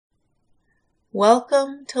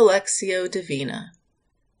Welcome to Lectio Divina.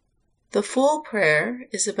 The full prayer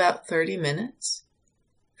is about 30 minutes.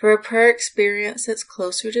 For a prayer experience that's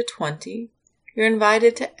closer to 20, you're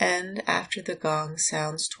invited to end after the gong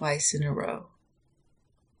sounds twice in a row.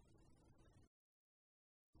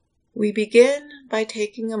 We begin by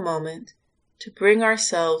taking a moment to bring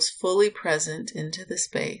ourselves fully present into the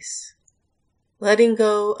space, letting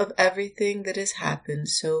go of everything that has happened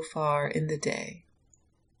so far in the day.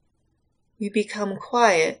 We become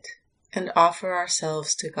quiet and offer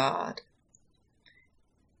ourselves to God.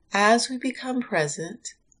 As we become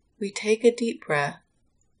present, we take a deep breath,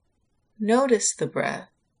 notice the breath,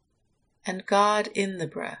 and God in the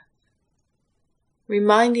breath,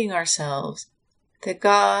 reminding ourselves that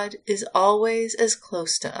God is always as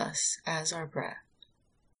close to us as our breath.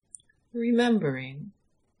 Remembering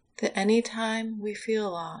that any time we feel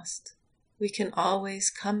lost, we can always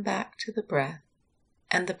come back to the breath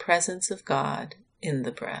and the presence of God in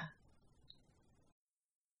the breath.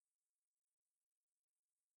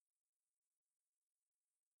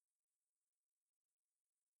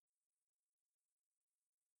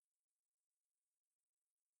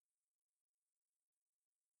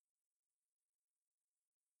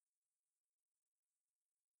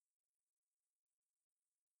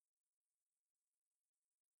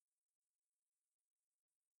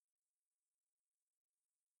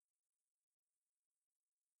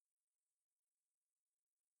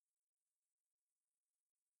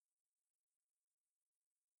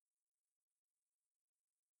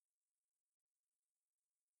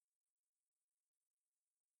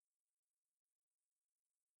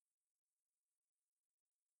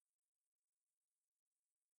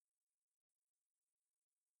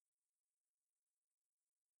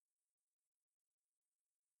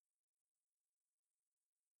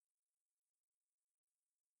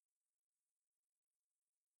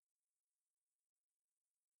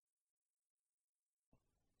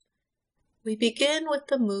 We begin with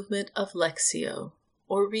the movement of Lectio,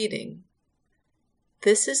 or reading.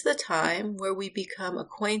 This is the time where we become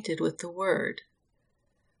acquainted with the Word.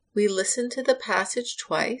 We listen to the passage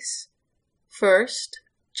twice, first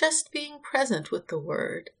just being present with the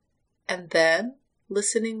Word, and then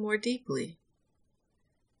listening more deeply.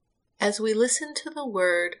 As we listen to the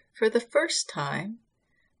Word for the first time,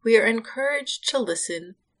 we are encouraged to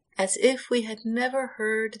listen as if we had never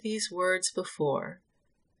heard these words before.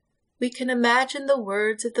 We can imagine the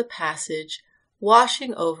words of the passage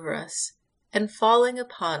washing over us and falling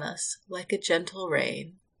upon us like a gentle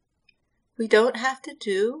rain. We don't have to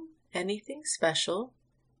do anything special,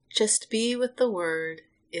 just be with the Word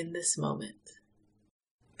in this moment.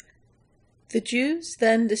 The Jews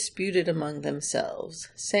then disputed among themselves,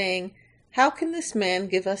 saying, "How can this man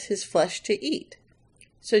give us his flesh to eat?"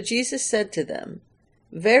 So Jesus said to them,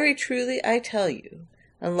 "Very truly I tell you,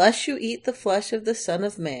 unless you eat the flesh of the Son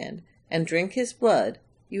of Man and drink his blood,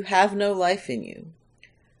 you have no life in you.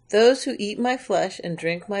 Those who eat my flesh and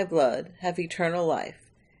drink my blood have eternal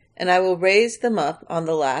life, and I will raise them up on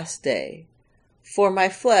the last day. For my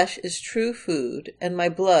flesh is true food, and my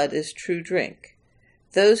blood is true drink.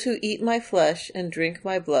 Those who eat my flesh and drink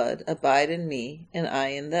my blood abide in me, and I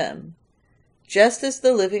in them. Just as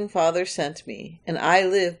the living Father sent me, and I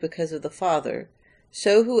live because of the Father,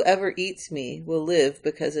 so whoever eats me will live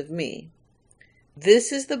because of me.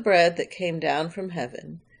 This is the bread that came down from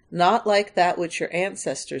heaven, not like that which your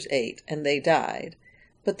ancestors ate, and they died,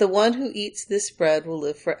 but the one who eats this bread will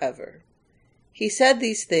live forever." He said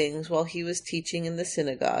these things while he was teaching in the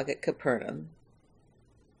synagogue at Capernaum.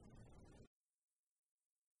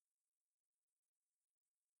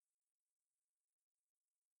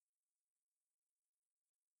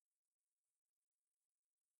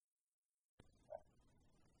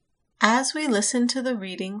 As we listen to the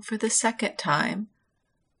reading for the second time,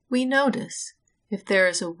 we notice if there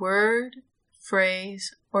is a word,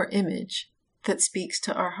 phrase, or image that speaks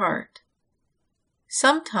to our heart.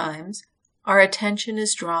 Sometimes our attention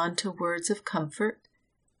is drawn to words of comfort,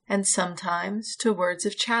 and sometimes to words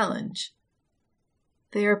of challenge.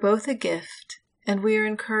 They are both a gift, and we are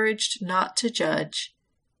encouraged not to judge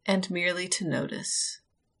and merely to notice.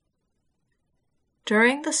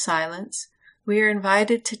 During the silence, we are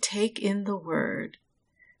invited to take in the Word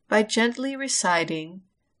by gently reciting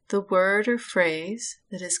the word or phrase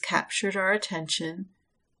that has captured our attention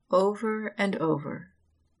over and over,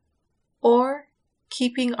 or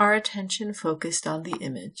keeping our attention focused on the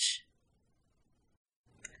image.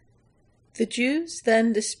 The Jews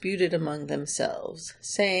then disputed among themselves,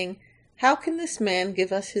 saying, "How can this man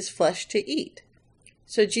give us his flesh to eat?"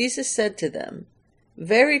 So Jesus said to them,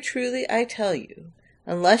 "Very truly I tell you,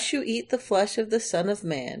 unless you eat the flesh of the Son of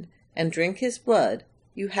Man and drink his blood,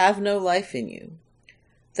 you have no life in you.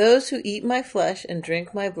 Those who eat my flesh and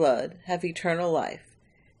drink my blood have eternal life,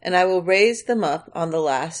 and I will raise them up on the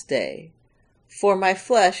last day. For my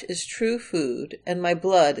flesh is true food, and my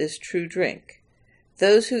blood is true drink.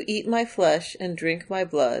 Those who eat my flesh and drink my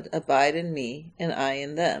blood abide in me, and I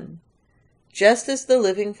in them. Just as the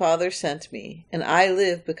living Father sent me, and I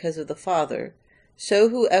live because of the Father, so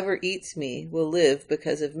whoever eats me will live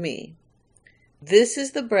because of me. This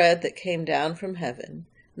is the bread that came down from heaven,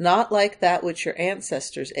 not like that which your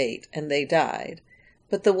ancestors ate, and they died,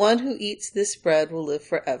 but the one who eats this bread will live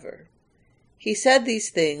forever. He said these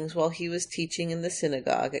things while he was teaching in the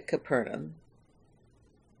synagogue at Capernaum.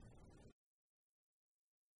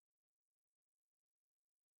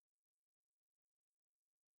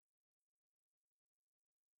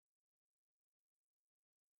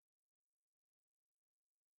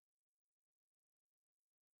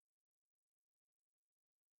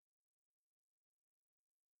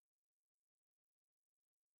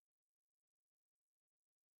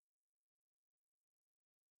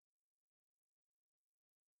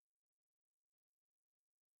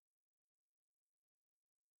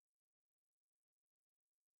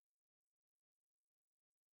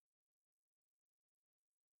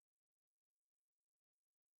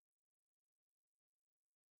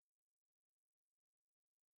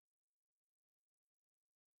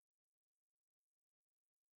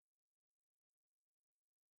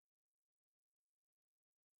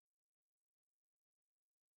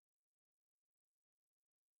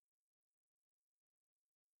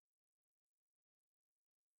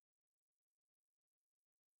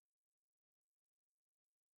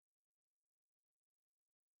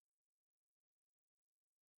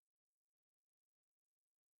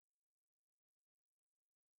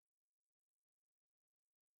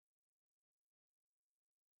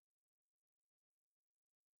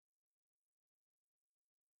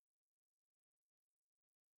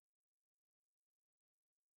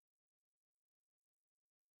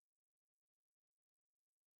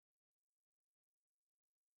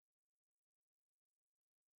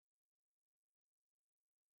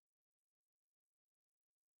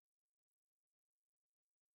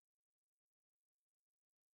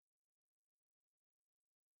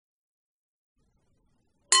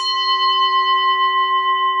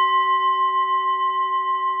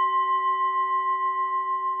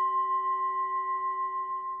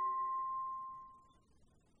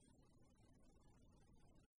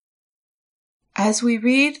 As we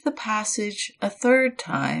read the passage a third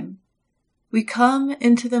time, we come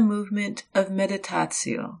into the movement of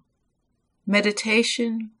meditatio,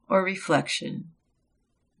 meditation or reflection.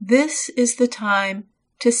 This is the time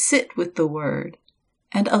to sit with the Word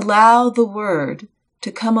and allow the Word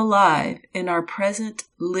to come alive in our present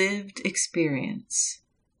lived experience.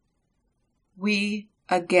 We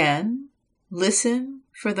again listen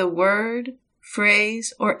for the word,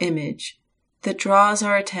 phrase, or image that draws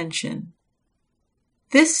our attention.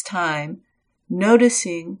 This time,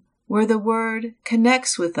 noticing where the word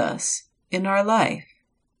connects with us in our life.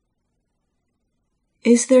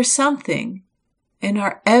 Is there something in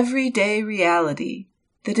our everyday reality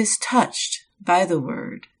that is touched by the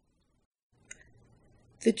word?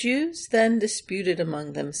 The Jews then disputed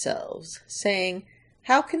among themselves, saying,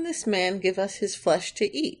 "How can this man give us his flesh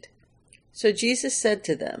to eat?" So Jesus said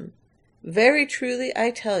to them, "Very truly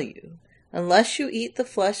I tell you, unless you eat the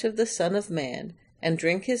flesh of the Son of Man and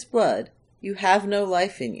drink his blood, you have no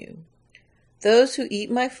life in you. Those who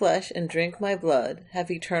eat my flesh and drink my blood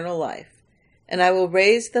have eternal life, and I will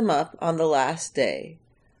raise them up on the last day.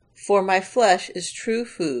 For my flesh is true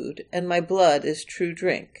food, and my blood is true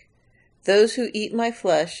drink. Those who eat my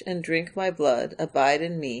flesh and drink my blood abide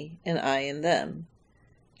in me, and I in them.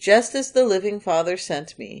 Just as the living Father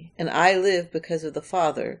sent me, and I live because of the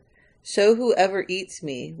Father, so whoever eats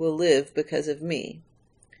me will live because of me.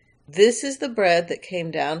 This is the bread that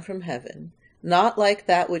came down from heaven, not like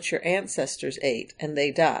that which your ancestors ate, and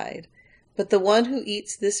they died, but the one who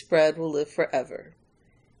eats this bread will live forever."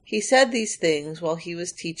 He said these things while he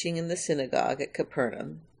was teaching in the synagogue at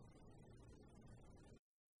Capernaum.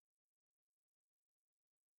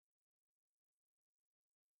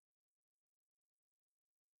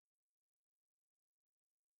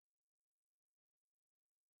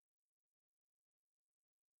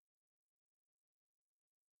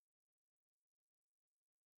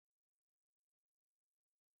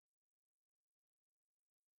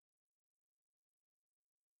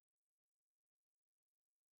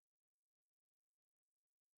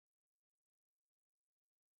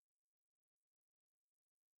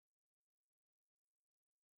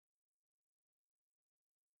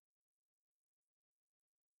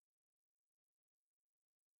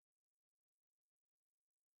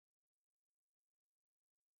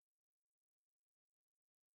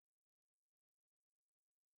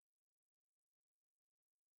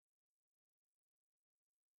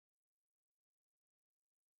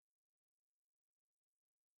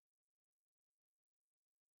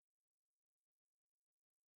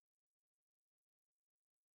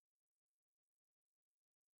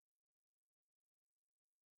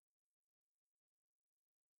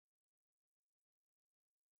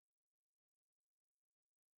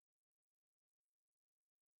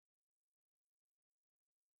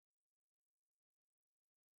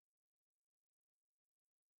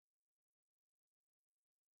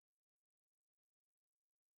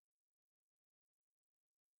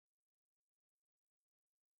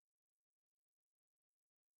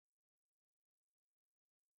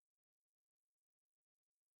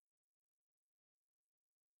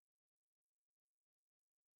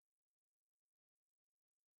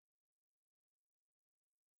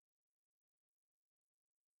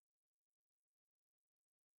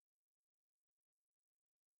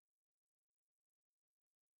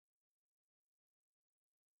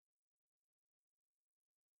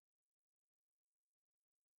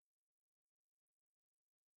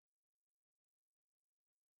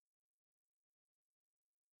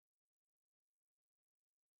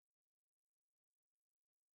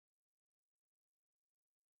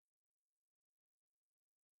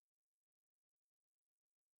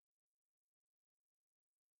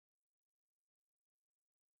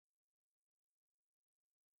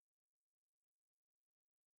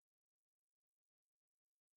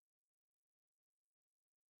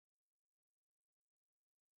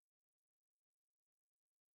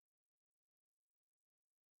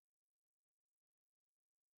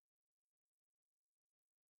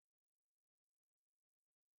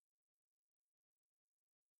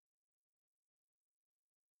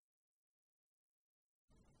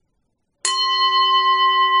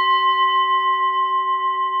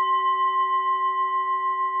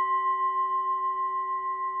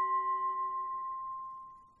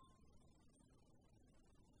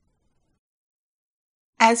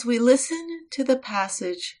 As we listen to the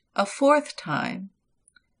passage a fourth time,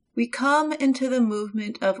 we come into the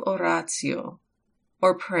movement of oratio,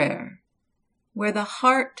 or prayer, where the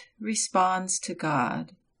heart responds to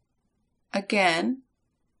God. Again,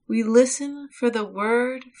 we listen for the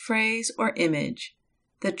word, phrase, or image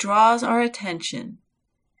that draws our attention,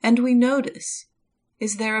 and we notice,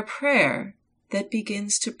 is there a prayer that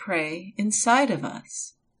begins to pray inside of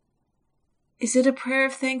us? Is it a prayer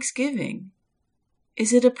of thanksgiving?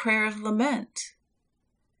 Is it a prayer of lament?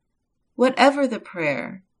 Whatever the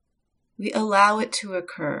prayer, we allow it to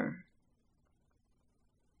occur.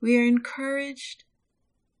 We are encouraged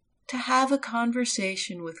to have a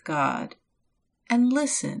conversation with God and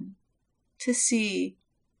listen to see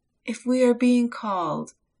if we are being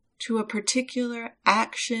called to a particular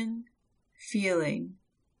action, feeling,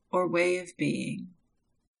 or way of being.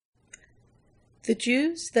 The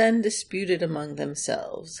Jews then disputed among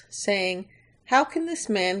themselves, saying, "How can this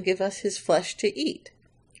man give us his flesh to eat?"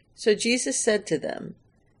 So Jesus said to them,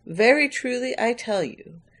 "Very truly I tell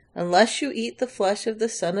you, unless you eat the flesh of the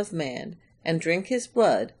Son of Man and drink his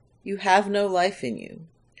blood, you have no life in you.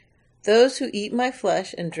 Those who eat my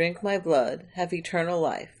flesh and drink my blood have eternal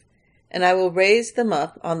life, and I will raise them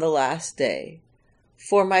up on the last day.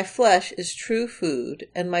 For my flesh is true food,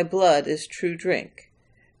 and my blood is true drink.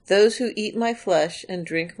 Those who eat my flesh and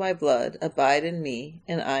drink my blood abide in me,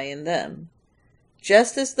 and I in them.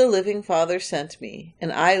 Just as the living Father sent me,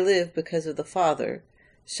 and I live because of the Father,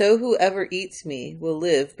 so whoever eats me will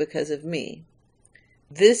live because of me.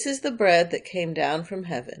 This is the bread that came down from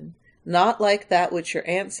heaven, not like that which your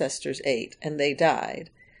ancestors ate, and they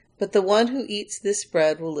died, but the one who eats this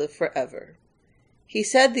bread will live forever." He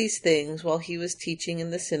said these things while he was teaching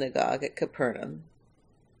in the synagogue at Capernaum.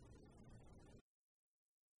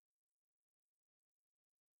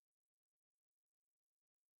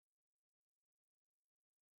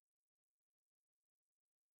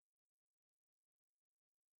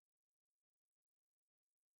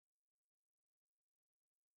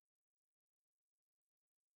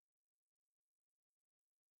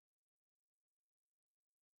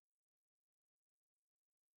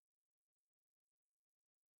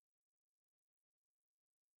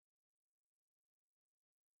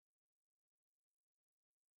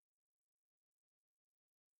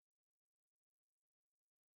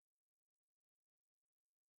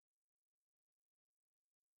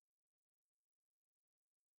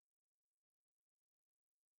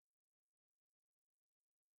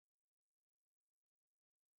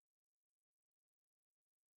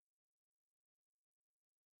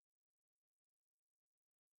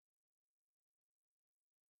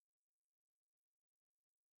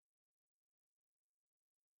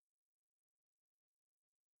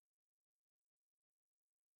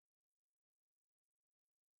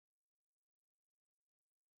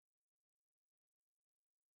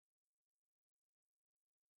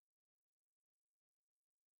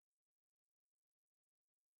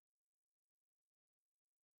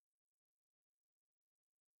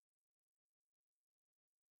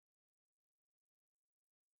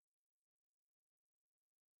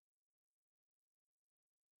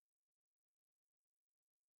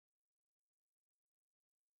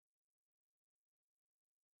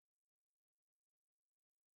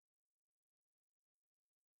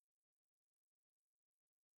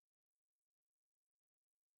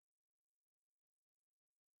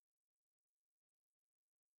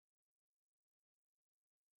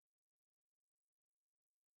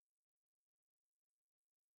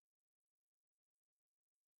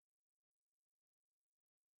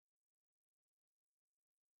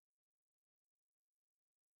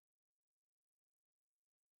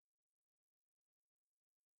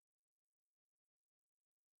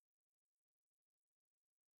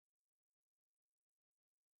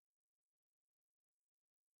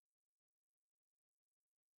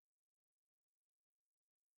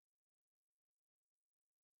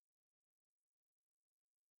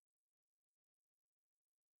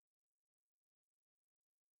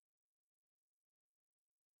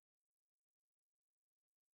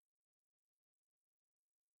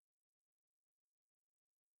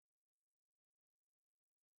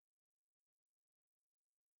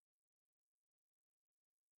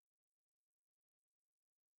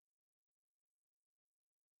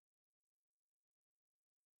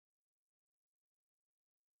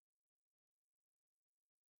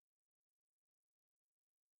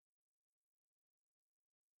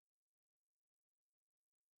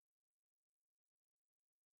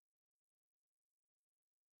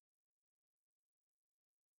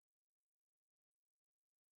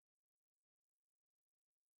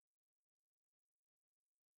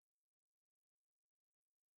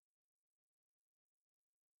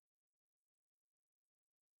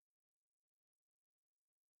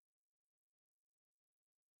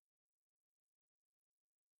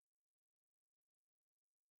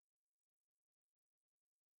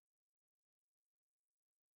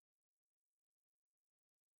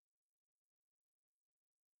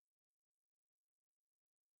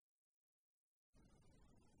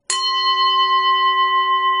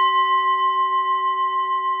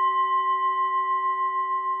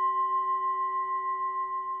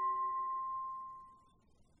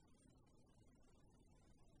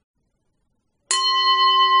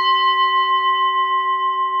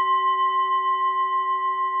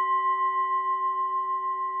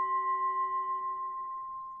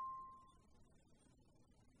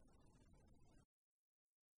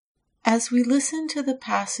 As we listen to the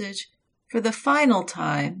passage for the final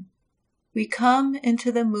time, we come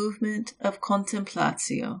into the movement of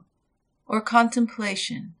contemplatio, or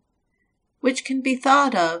contemplation, which can be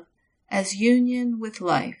thought of as union with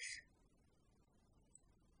life.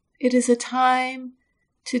 It is a time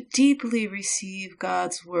to deeply receive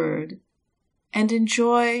God's word and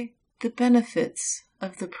enjoy the benefits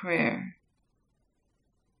of the prayer.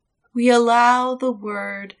 We allow the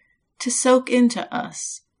word to soak into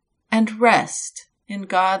us and rest in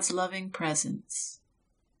God's loving presence.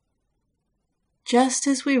 Just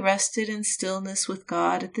as we rested in stillness with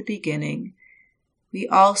God at the beginning, we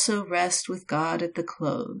also rest with God at the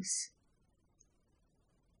close.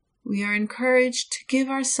 We are encouraged to give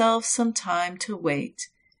ourselves some time to wait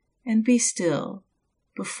and be still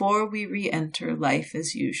before we re-enter life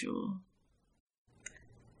as usual.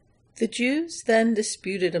 The Jews then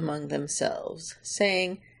disputed among themselves,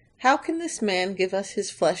 saying, "How can this man give us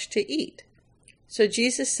his flesh to eat?" So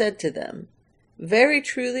Jesus said to them, "Very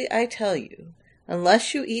truly I tell you,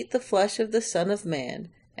 unless you eat the flesh of the Son of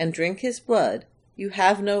Man and drink his blood, you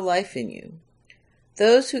have no life in you.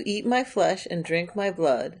 Those who eat my flesh and drink my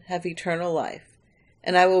blood have eternal life,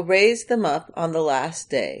 and I will raise them up on the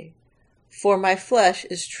last day. For my flesh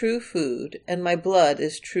is true food, and my blood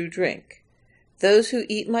is true drink. Those who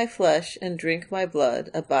eat my flesh and drink my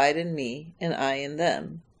blood abide in me, and I in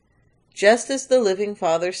them. Just as the living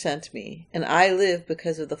Father sent me, and I live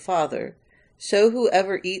because of the Father, so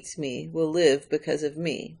whoever eats me will live because of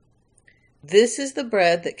me. This is the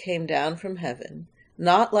bread that came down from heaven,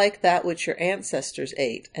 not like that which your ancestors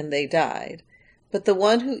ate, and they died, but the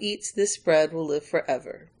one who eats this bread will live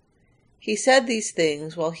forever." He said these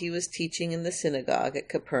things while he was teaching in the synagogue at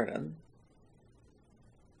Capernaum.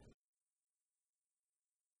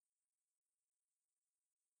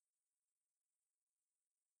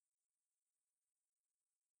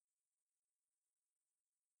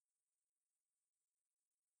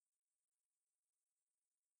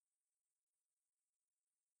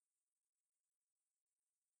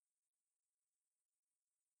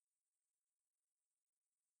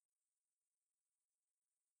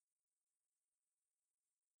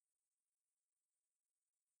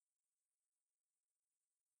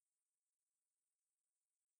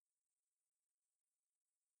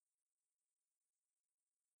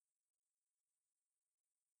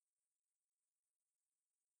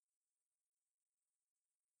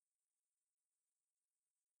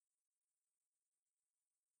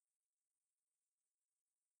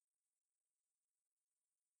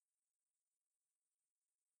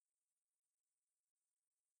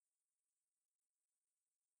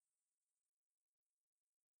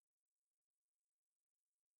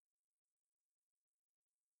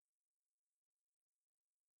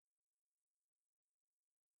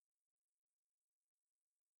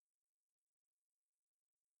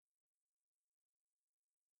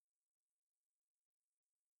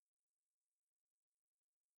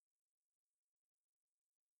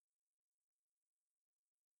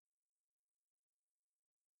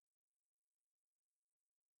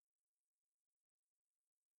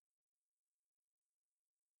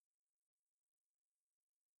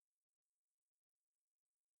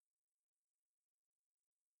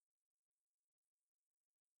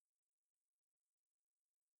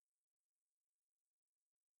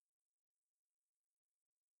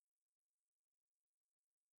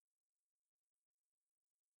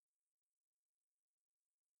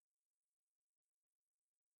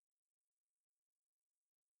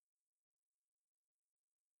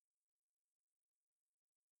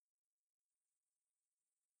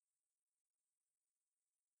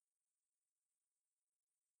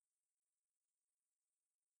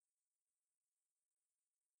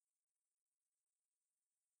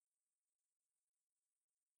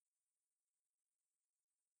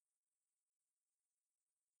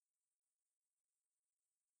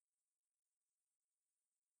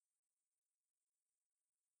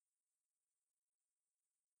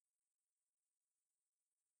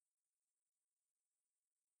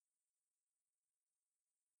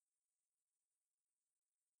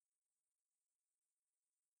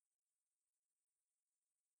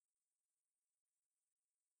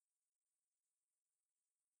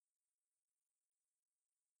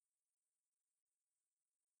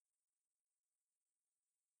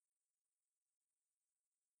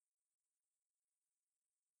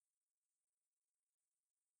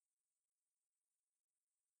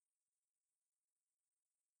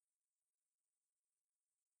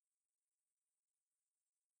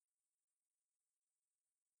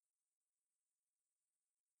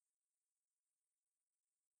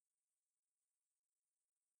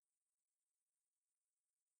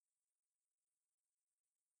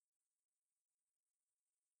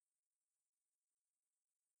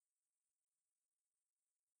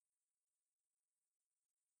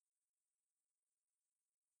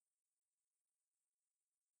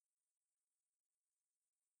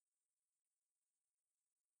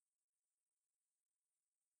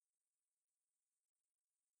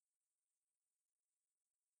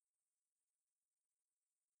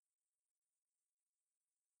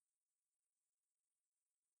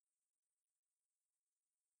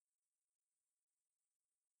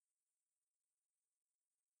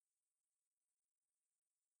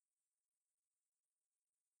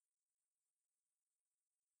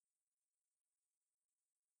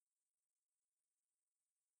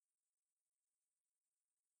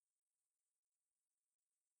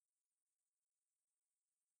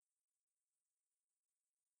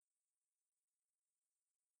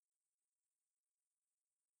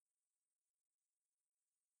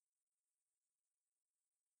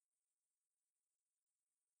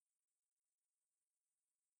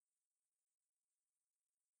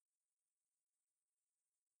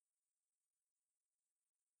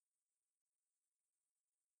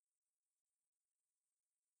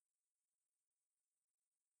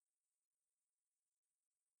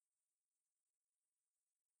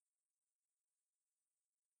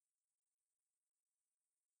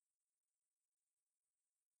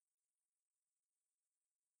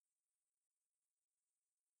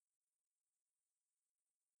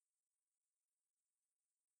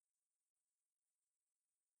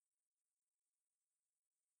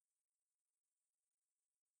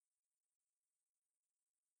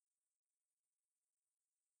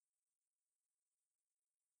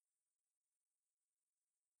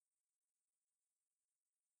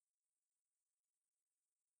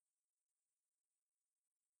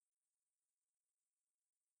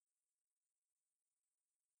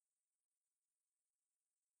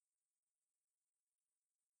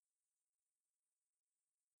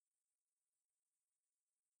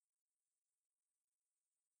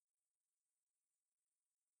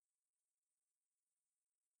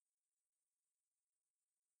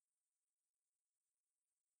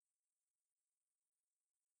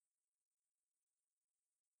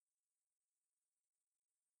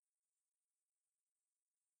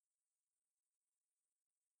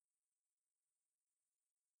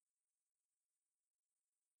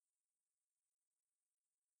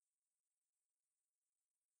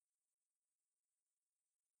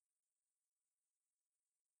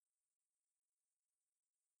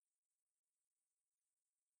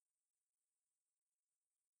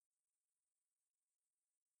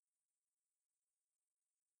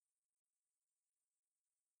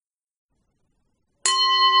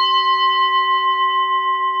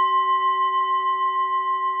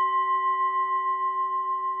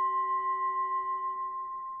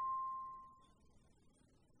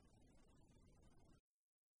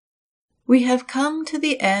 We have come to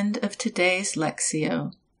the end of today's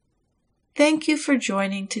Lectio. Thank you for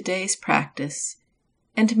joining today's practice,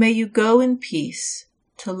 and may you go in peace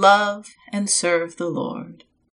to love and serve the Lord.